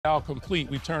Now complete,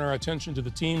 we turn our attention to the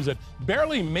teams that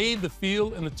barely made the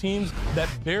field and the teams that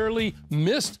barely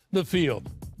missed the field.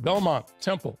 Belmont,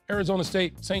 Temple, Arizona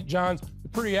State, St. John's,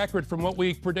 pretty accurate from what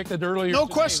we predicted earlier. No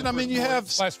question. I mean, you have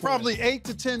probably 8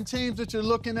 to 10 teams that you're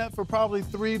looking at for probably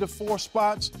 3 to 4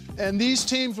 spots. And these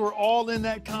teams were all in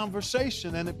that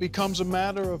conversation. And it becomes a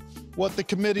matter of what the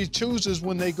committee chooses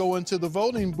when they go into the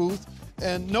voting booth.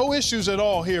 And no issues at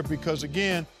all here because,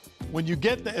 again, when you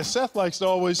get as Seth likes to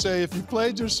always say, if you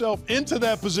played yourself into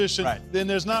that position, then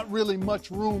there's not really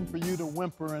much room for you to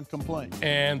whimper and complain.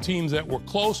 And teams that were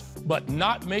close but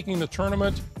not making the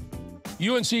tournament,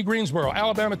 UNC Greensboro,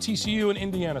 Alabama, TCU, and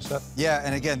Indiana, Seth. Yeah,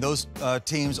 and again, those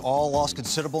teams all lost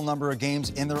considerable number of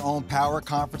games in their own power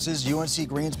conferences. UNC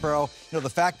Greensboro, the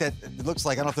fact that it looks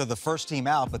like, I don't know if they're the first team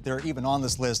out, but they're even on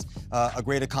this list, a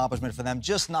great accomplishment for them.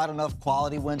 Just not enough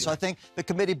quality wins. So I think the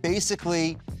committee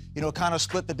basically, kind of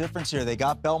split the difference here. They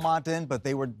got Belmont in, but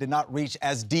they did not reach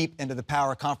as deep into the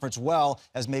power conference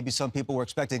as maybe some people were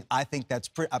expecting. I think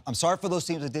that's I'm sorry for those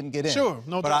teams that didn't get in. Sure,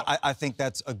 no doubt. But I think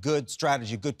that's a good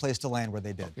strategy, a good place to land where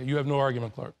they did. Okay, you have no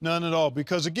argument, Clark? None at all,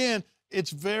 because, again,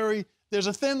 there's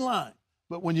a thin line.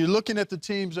 But when you're looking at the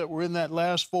teams that were in that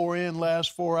last 4 in,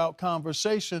 last 4 out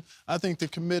conversation, I think the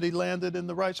committee landed in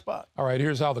the right spot. All right,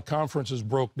 here's how the conferences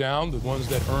broke down, the ones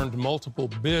that earned multiple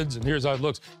bids, and here's how it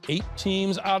looks. 8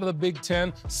 teams out of the Big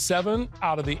Ten, 7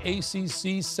 out of the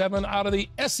ACC, 7 out of the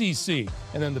SEC,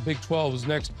 and then the Big 12 is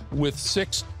next with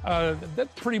 6.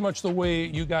 That's pretty much the way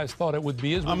you guys thought it would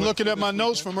be. I'm looking at my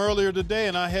notes from earlier today,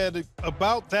 and I had it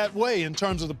about that way in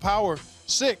terms of the Power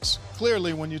 6,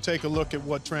 clearly, when you take a look at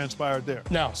what transpired there.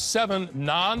 Now, 7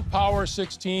 non-Power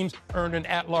 6 teams earned an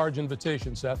at-large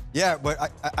invitation, Seth. Yeah,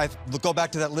 but I go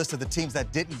back to that list of the teams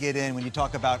that didn't get in when you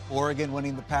talk about Oregon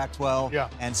winning the Pac-12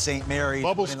 and St. Mary's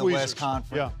winning the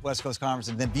West Coast Conference,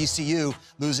 and then VCU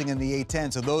losing in the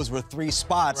A-10. So those were 3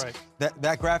 spots.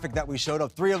 That graphic that we showed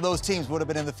up, 3 of those teams would have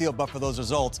been in the field but for those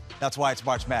results. That's why it's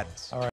March Madness. All right.